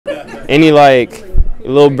Any like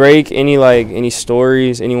little break, any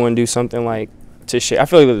stories, anyone do something like to share? I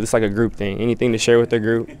feel like it's like a group thing. Anything to share with the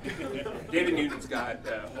group? David Newton's got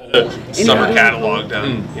a whole summer catalog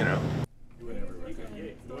done, you know.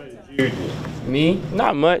 Me?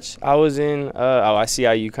 Not much. I was in. I see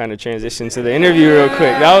how you kind of transitioned to the interview real quick.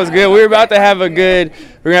 That was good. We were about to have a good.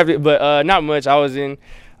 We're gonna have to, but not much. I was in.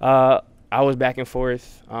 I was back and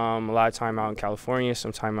forth. A lot of time out in California,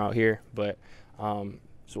 some time out here, but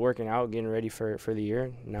was working out, getting ready for the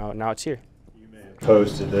year. Now it's here. You may have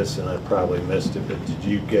posted this, and I probably missed it, but did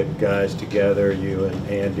you get guys together, you and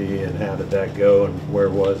Andy, and how did that go, and where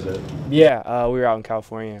was it? Yeah, we were out in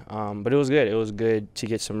California, but it was good. It was good to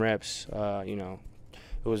get some reps. You know,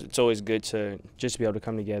 it's always good to just be able to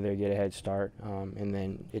come together, get a head start, and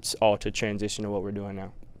then it's all to transition to what we're doing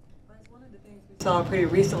now. One of the things we saw pretty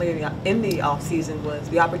recently in the off season was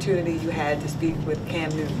the opportunity you had to speak with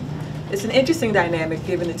Cam Newton. It's an interesting dynamic,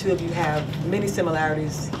 given the two of you have many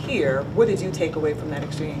similarities here. What did you take away from that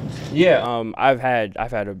exchange? Yeah, I've had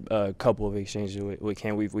a couple of exchanges with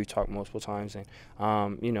Cam. We've talked multiple times, and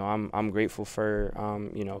you know, I'm grateful for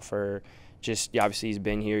you know, for just obviously he's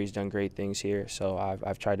been here, he's done great things here. So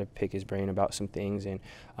I've tried to pick his brain about some things, and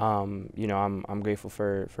you know, I'm grateful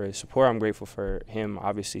for his support. I'm grateful for him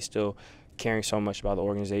obviously still caring so much about the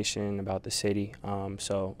organization, about the city.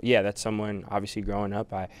 So yeah, that's someone obviously growing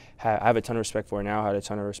up I have a ton of respect for now. I had a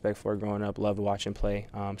ton of respect for growing up. Loved to watch him play.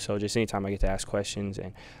 So just anytime I get to ask questions,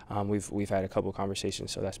 and we've had a couple of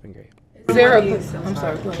conversations, so that's been great. I'm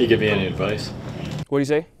sorry. Did he give you any advice? What do you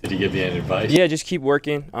say? Did he give you any advice? Yeah, just keep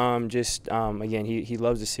working. Again, he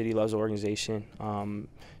loves the city, loves the organization,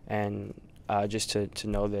 and just to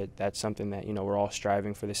know that that's something that, you know, we're all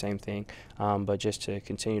striving for the same thing, but just to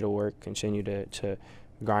continue to work, continue to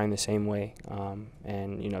grind the same way,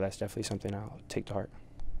 and, you know, that's definitely something I'll take to heart.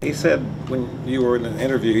 He said when you were in an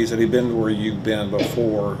interview, he said he'd been where you've been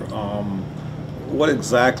before. What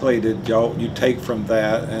exactly did you take from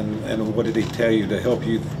that, and what did he tell you to help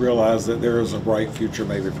you realize that there is a bright future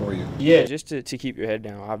maybe for you? Yeah, just to keep your head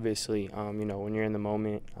down, obviously. You know, when you're in the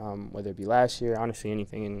moment, whether it be last year, honestly,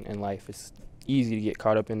 anything in life, it's easy to get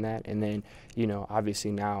caught up in that. And then, you know,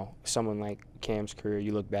 obviously now, someone like Cam's career,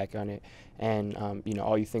 you look back on it, and, you know,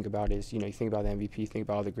 all you think about is, you know, you think about the MVP, you think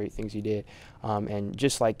about all the great things he did. And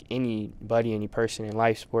just like anybody, any person in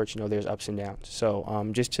life, sports, you know, there's ups and downs. So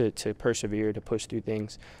just to persevere, to push through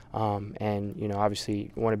things. And, you know,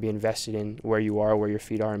 obviously you want to be invested in where you are, where your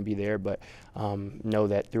feet are, and be there. But know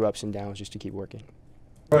that through ups and downs, just to keep working.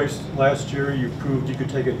 Bryce, last year you proved you could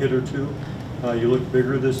take a hit or two. You look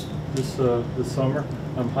bigger this summer.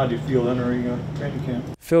 How do you feel entering training camp?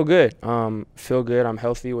 Feel good. Feel good. I'm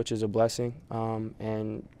healthy, which is a blessing.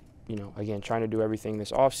 And, you know, again, trying to do everything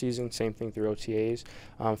this off season. Same thing through OTAs,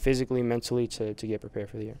 physically, mentally, to get prepared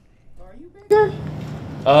for the year. Are you bigger?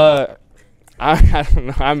 I don't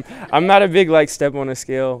know. I'm not a big like step on a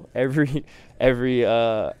scale every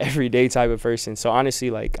day type of person. So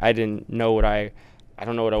honestly, like I don't know what I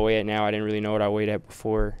weigh at now. I didn't really know what I weighed at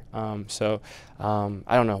before. So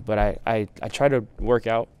I don't know, but I try to work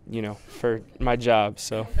out, you know, for my job.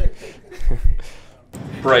 So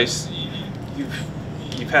Bryce,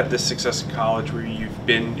 you've had this success in college where you've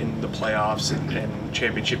been in the playoffs and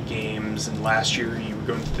championship games, and last year you were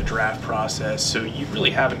going through the draft process, so you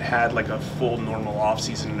really haven't had like a full normal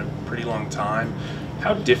offseason in a pretty long time.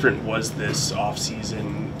 How different was this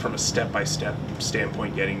offseason from a step-by-step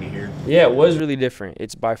standpoint getting to here? Yeah, it was really different.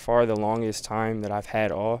 It's by far the longest time that I've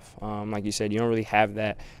had off. Like you said, you don't really have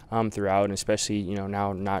that throughout, and especially, you know,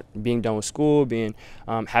 now not being done with school,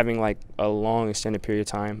 having like a long extended period of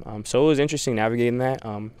time. So it was interesting navigating that.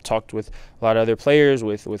 Talked with a lot of other players,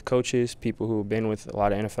 with coaches, people who have been with a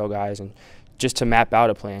lot of NFL guys, and just to map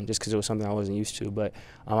out a plan, just because it was something I wasn't used to. But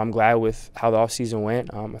I'm glad with how the offseason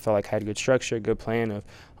went. I felt like I had a good structure, good plan of,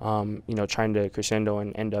 you know, trying to crescendo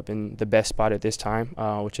and end up in the best spot at this time,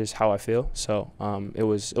 which is how I feel. So it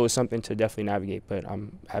was something to definitely navigate, but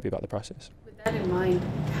I'm happy about the process. With that in mind,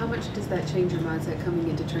 how much does that change your mindset coming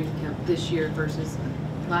into training camp this year versus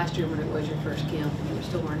last year when it was your first camp and you were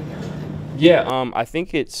still learning everything? Yeah, I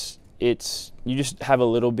think it's you just have a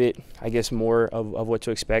little bit, I guess, more of what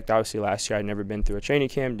to expect. Obviously, last year I'd never been through a training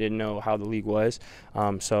camp, didn't know how the league was,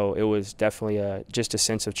 so it was definitely just a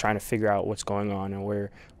sense of trying to figure out what's going on and where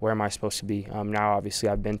am I supposed to be. Now, obviously,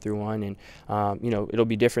 I've been through one, and you know, it'll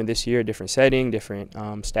be different this year, different setting, different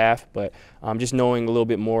staff, but just knowing a little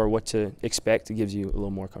bit more what to expect gives you a little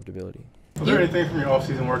more comfortability. Was there anything from your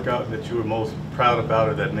off-season workout that you were most proud about,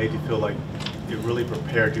 or that made you feel like it really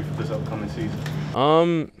prepared you for this upcoming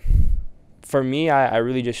season? For me, I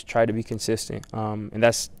really just try to be consistent, and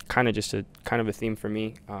that's kind of just a theme for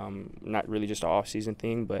me. Not really just an off-season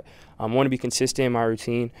thing, but I want to be consistent in my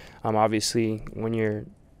routine. Obviously, when you're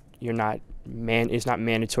not it's not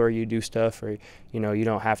mandatory you do stuff, or you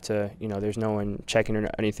don't have to. There's no one checking or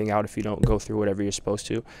anything out if you don't go through whatever you're supposed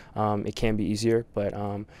to. It can be easier, but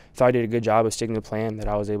thought I did a good job of sticking to the plan that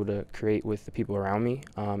I was able to create with the people around me,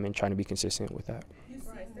 and trying to be consistent with that.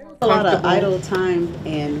 A lot of idle time,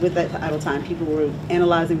 and with that idle time, people were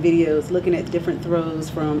analyzing videos, looking at different throws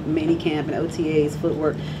from minicamp and OTAs,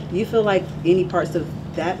 footwork. Do you feel like any parts of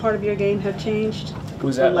that part of your game have changed?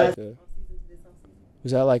 Was that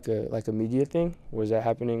like a media thing? Was that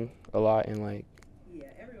happening a lot in like? Yeah,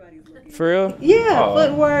 everybody's looking. For real? Yeah,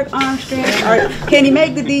 footwork, arm strength. Can he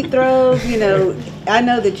make the deep throws? I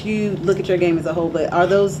know that you look at your game as a whole, but are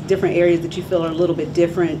those different areas that you feel are a little bit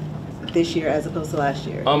different this year as opposed to last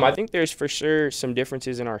year? I think there's for sure some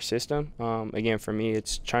differences in our system. Again, for me,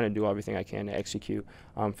 it's trying to do everything I can to execute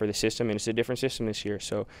for the system, and it's a different system this year.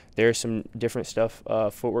 So there's some different stuff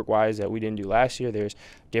footwork-wise that we didn't do last year. There's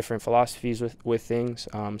different philosophies with things.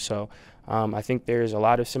 I think there's a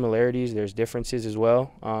lot of similarities. There's differences as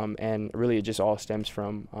well, and really it just all stems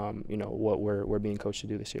from what we're being coached to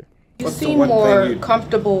do this year. You seem more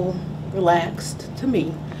comfortable, relaxed to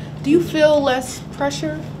me. Do you feel less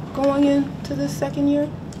pressure going into this second year?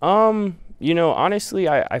 Honestly,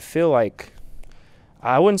 I feel like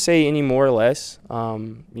I wouldn't say any more or less.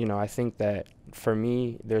 I think that for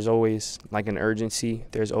me, there's always like an urgency.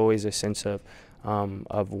 There's always a sense of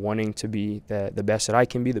wanting to be the best that I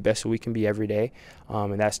can be, the best that we can be every day.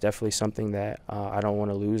 And that's definitely something that I don't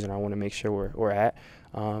want to lose, and I want to make sure we're at.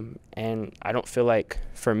 And I don't feel like,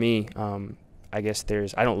 for me, I guess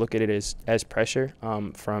I don't look at it as pressure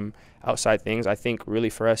from outside things. I think really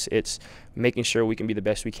for us, it's making sure we can be the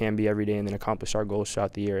best we can be every day and then accomplish our goals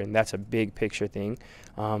throughout the year. And that's a big picture thing.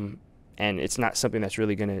 And it's not something that's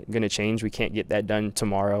really gonna change. We can't get that done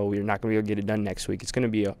tomorrow. We're not gonna be able to get it done next week. It's gonna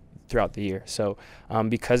be throughout the year. So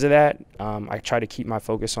because of that, I try to keep my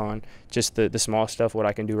focus on just the small stuff, what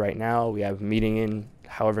I can do right now. We have a meeting in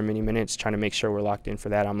however many minutes, trying to make sure we're locked in for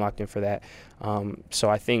that. I'm locked in for that. So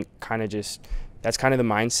I think that's kind of the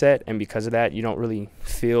mindset, and because of that, you don't really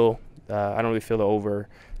feel I don't really feel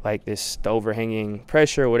the overhanging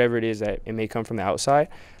pressure or whatever it is that it may come from the outside.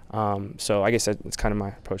 So I guess that's kind of my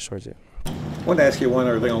approach towards it. I wanted to ask you one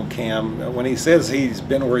other thing on Cam. When he says he's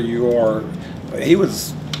been where you are, he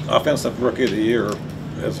was Offensive Rookie of the Year,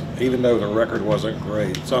 even though the record wasn't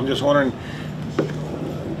great. So I'm just wondering,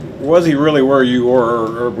 was he really where you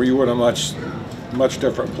were, or were you in a much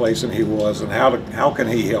different place than he was, and how can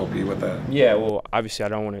he help you with that? Yeah, well, obviously I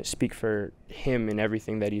don't want to speak for him and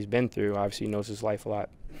everything that he's been through. Obviously he knows his life a lot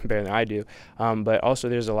better than I do, but also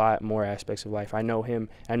there's a lot more aspects of life. I know him.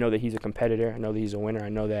 I know that he's a competitor. I know that he's a winner. I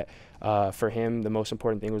know that for him the most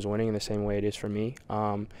important thing was winning in the same way it is for me,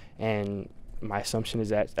 and my assumption is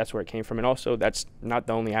that that's where it came from. And also that's not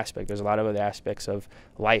the only aspect. There's a lot of other aspects of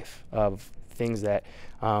life, of things that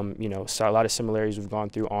so a lot of similarities we've gone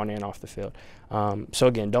through on and off the field. So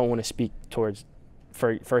again, don't want to speak towards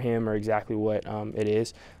for him or exactly what it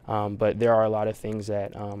is, but there are a lot of things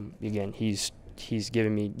that again he's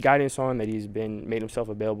given me guidance on, that he's made himself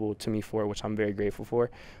available to me for, which I'm very grateful for,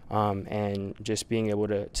 and just being able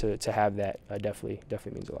to have that definitely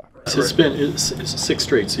means a lot. It's been 6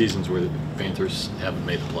 straight seasons where the Panthers haven't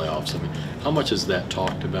made the playoffs. I mean, how much is that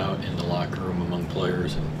talked about in the locker room among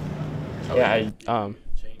players? And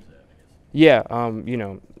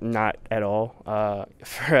not at all.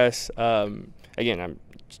 For us, again,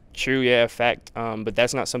 fact, but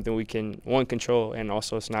that's not something we can control, and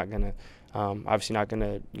also it's not gonna obviously not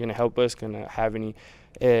gonna help us, gonna have any.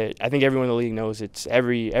 I think everyone in the league knows it's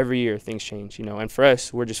every year things change, and for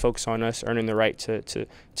us, we're just focused on us earning the right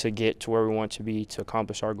to get to where we want to be, to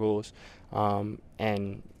accomplish our goals,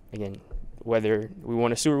 and again, whether we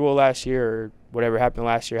won a Super Bowl last year or whatever happened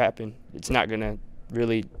last year happened, it's not gonna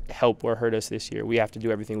really help or hurt us this year. We have to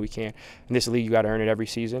do everything we can. In this league, you got to earn it every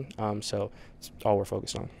season. So it's all we're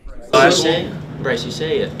focused on. Bryce, you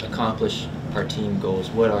say accomplish our team goals.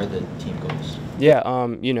 What are the team goals? Yeah,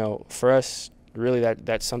 for us, really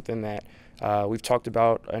that's something that we've talked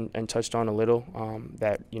about and touched on a little,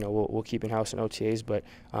 that we'll keep in house in OTAs, but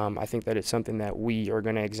I think that it's something that we are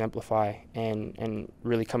going to exemplify and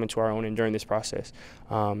really come into our own and during this process.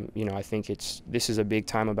 I think this is a big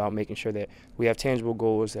time about making sure that we have tangible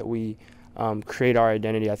goals, that we create our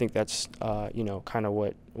identity. I think that's kind of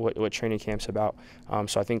what training camp's about.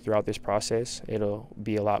 So I think throughout this process, it'll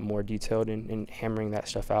be a lot more detailed in hammering that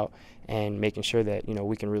stuff out and making sure that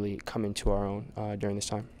we can really come into our own during this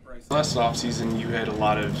time. Last offseason, you had a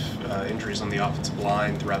lot of injuries on the offensive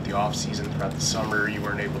line throughout the offseason, throughout the summer. You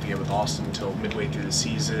weren't able to get with Austin until midway through the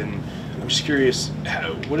season. I'm just curious,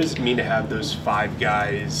 what does it mean to have those 5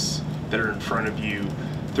 guys that are in front of you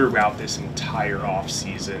throughout this entire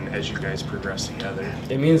offseason as you guys progress together?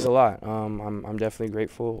 It means a lot. I'm definitely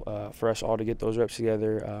grateful for us all to get those reps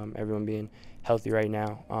together, everyone being healthy right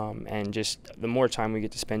now, and just the more time we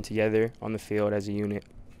get to spend together on the field as a unit,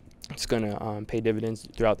 it's going to pay dividends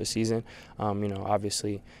throughout the season.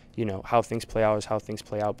 Obviously, how things play out is how things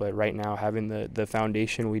play out, but right now having the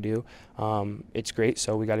foundation we do, it's great,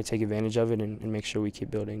 so we got to take advantage of it and make sure we keep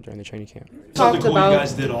building during the training camp. Something cool you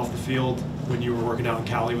guys did off the field when you were working out in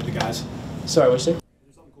Cali with the guys? Sorry, what'd you say?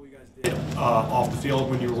 Something cool you guys did off the field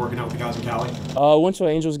when you were working out with the guys in Cali? Went to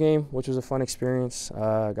an Angels game, which was a fun experience.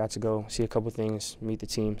 Got to go see a couple things, meet the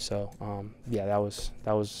team, so yeah, that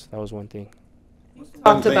was one thing.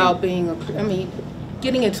 Talked about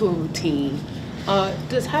getting into a routine.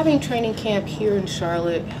 Does having training camp here in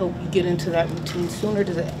Charlotte help you get into that routine sooner?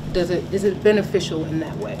 Is it beneficial in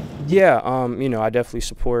that way? Yeah, I definitely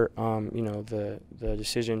support the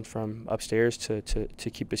decision from upstairs to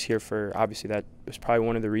keep us here for, obviously that was probably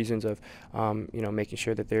one of the reasons of making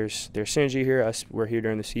sure that there's synergy here. We're here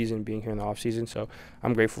during the season, being here in the off season, so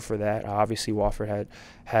I'm grateful for that. Obviously Wofford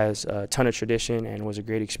has a ton of tradition and was a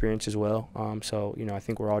great experience as well. So I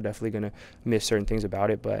think we're all definitely going to miss certain things about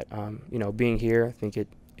it, but being here, I think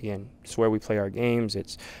it's where we play our games.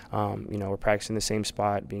 It's we're practicing the same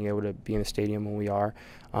spot, being able to be in the stadium when we are.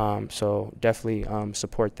 So definitely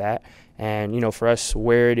support that. And for us,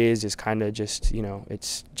 where it is kind of just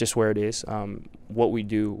it's just where it is. What we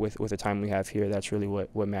do with the time we have here, that's really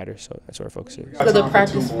what matters. So that's where our focus is. So the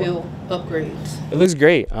practice field upgrades. It looks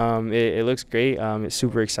great. It looks great. It's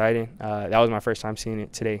super exciting. That was my first time seeing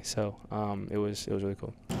it today, so it was really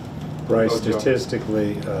cool. Bryce,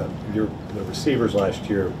 statistically, the receivers last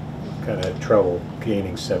year kind of had trouble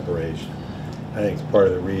gaining separation. I think it's part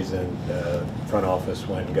of the reason front office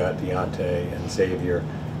went and got Deontay and Xavier.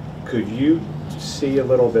 Could you see a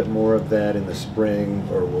little bit more of that in the spring,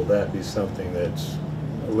 or will that be something that's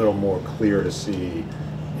a little more clear to see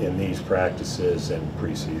in these practices and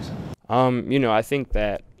preseason? I think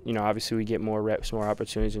that obviously we get more reps, more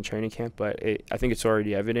opportunities in training camp, but I think it's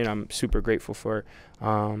already evident. I'm super grateful for,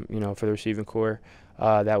 for the receiving core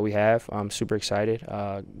that we have. I'm super excited.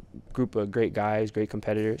 Group of great guys, great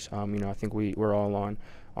competitors. I think we're all on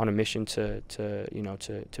a mission to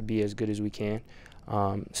be as good as we can.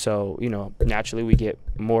 So naturally we get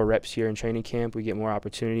more reps here in training camp. We get more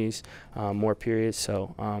opportunities, more periods.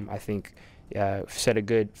 So I think set a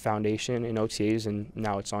good foundation in OTAs, and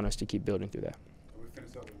now it's on us to keep building through that.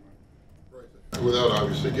 Without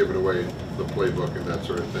obviously giving away the playbook and that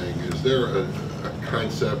sort of thing, is there a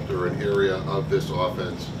concept or an area of this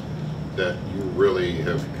offense that you really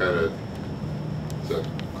have kind of said,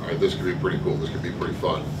 all right, this could be pretty cool, this could be pretty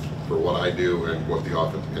fun for what I do and what the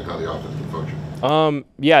offense and how the offense can function?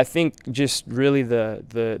 Yeah, I think just really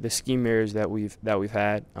the scheme errors that we've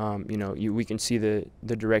had. We can see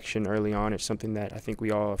the direction early on. It's something that I think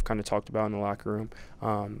we all have kind of talked about in the locker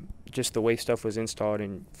room. Just the way stuff was installed,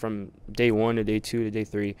 and from day 1 to day 2 to day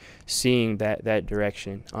 3, seeing that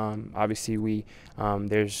direction. Obviously, we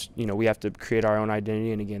have to create our own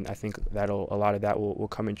identity, and again, I think a lot of that will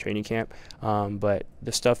come in training camp. But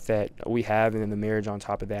the stuff that we have, and then the marriage on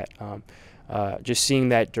top of that. Just seeing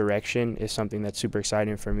that direction is something that's super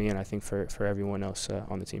exciting for me, and I think for everyone else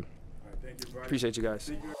on the team. All right, thank you, Bryce. Appreciate you guys.